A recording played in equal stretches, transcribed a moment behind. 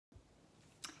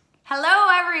Hello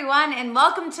everyone and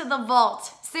welcome to The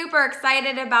Vault. Super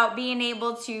excited about being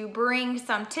able to bring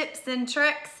some tips and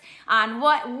tricks on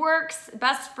what works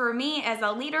best for me as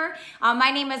a leader.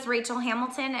 My name is Rachel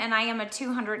Hamilton and I am a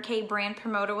 200K brand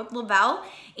promoter with Lavelle.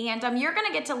 And you're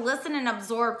gonna get to listen and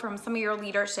absorb from some of your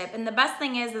leadership. And the best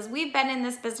thing is we've been in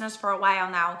this business for a while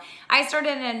now. I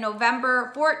started in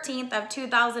November 14th of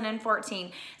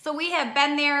 2014. So we have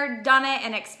been there, done it,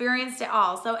 and experienced it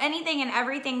all. So anything and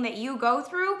everything that you go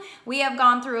through, we have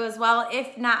gone through as well,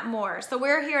 if not more. So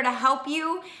we're here to help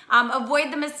you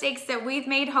avoid the mistakes that we've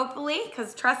made, hopefully,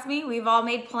 because trust me, we've all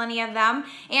made plenty of them,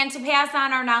 and to pass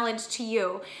on our knowledge to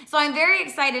you. So I'm very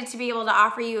excited to be able to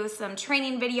offer you some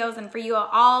training videos and for you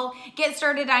all get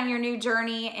started on your new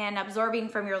journey and absorbing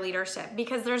from your leadership,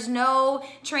 because there's no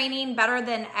training better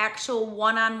than actual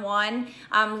one-on-one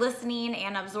listening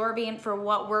and absorbing for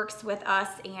what works with us.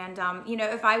 And you know,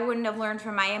 if I wouldn't have learned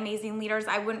from my amazing leaders,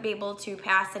 I wouldn't be able to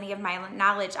pass any of my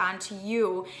knowledge on to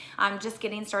you just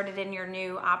getting started in your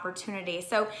new opportunity.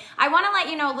 So I want to let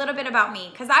you know a little bit about me,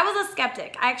 because I was a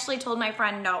skeptic. I actually told my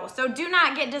friend no. So do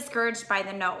not get discouraged by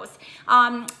the no's.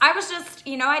 I was just,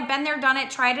 you know, I'd been there, done it,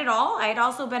 tried it all. I had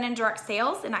also been in direct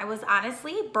sales and I was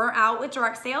honestly burnt out with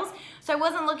direct sales. So I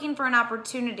wasn't looking for an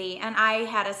opportunity, and I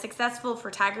had a successful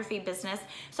photography business.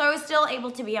 So I was still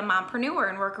able to be a mompreneur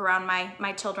and work around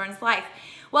my children's life.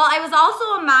 Well, I was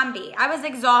also a mom bee. I was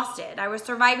exhausted. I was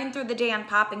surviving through the day on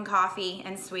popping coffee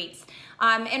and sweets.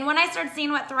 And when I started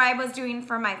seeing what Thrive was doing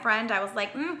for my friend, I was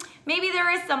like, maybe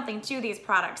there is something to these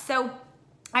products. So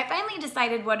I finally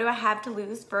decided, what do I have to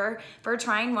lose for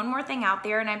trying one more thing out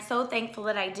there, and I'm so thankful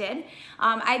that I did.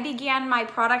 I began my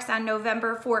products on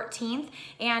November 14th,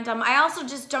 and I also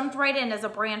just jumped right in as a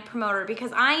brand promoter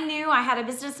because I knew I had a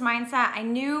business mindset. I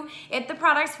knew if the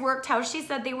products worked how she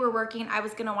said they were working, I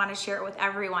was gonna wanna share it with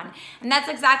everyone. And that's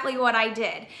exactly what I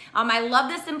did. I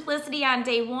love the simplicity on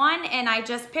day one, and I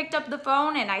just picked up the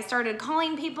phone and I started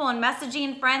calling people and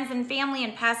messaging friends and family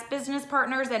and past business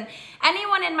partners and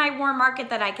anyone in my warm market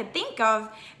that I could think of,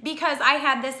 because I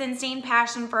had this insane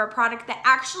passion for a product that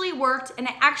actually worked and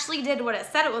it actually did what it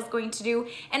said it was going to do,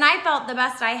 and I felt the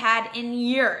best I had in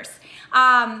years. So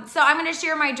I'm going to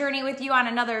share my journey with you on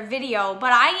another video,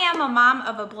 but I am a mom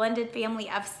of a blended family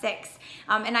of 6,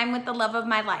 and I'm with the love of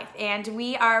my life, and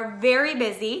we are very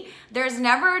busy. There's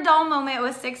never a dull moment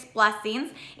with 6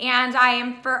 blessings, and I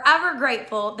am forever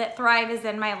grateful that Thrive is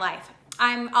in my life.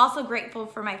 I'm also grateful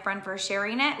for my friend for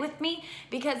sharing it with me,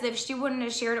 because if she wouldn't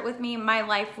have shared it with me, my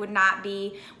life would not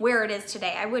be where it is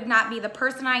today. I would not be the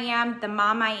person I am, the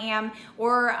mom I am,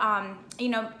 or you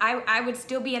know, I would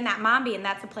still be in that mom bee, and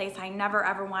that's a place I never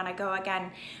ever want to go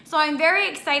again. So I'm very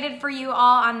excited for you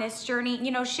all on this journey.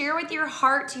 You know, share with your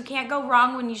heart. You can't go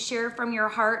wrong when you share from your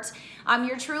heart.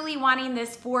 You're truly wanting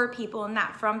this for people and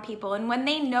not from people. And when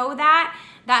they know that,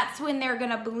 that's when they're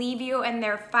gonna believe you, and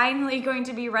they're finally going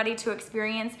to be ready to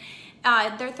experience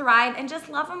their Thrive and just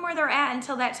love them where they're at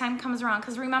until that time comes around.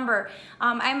 Because remember,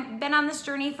 I've been on this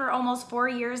journey for almost 4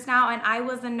 years now, and I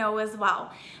was a no as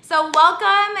well. So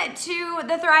welcome to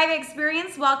the Thrive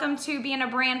experience. Welcome to being a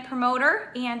brand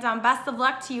promoter, and best of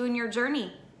luck to you in your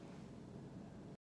journey.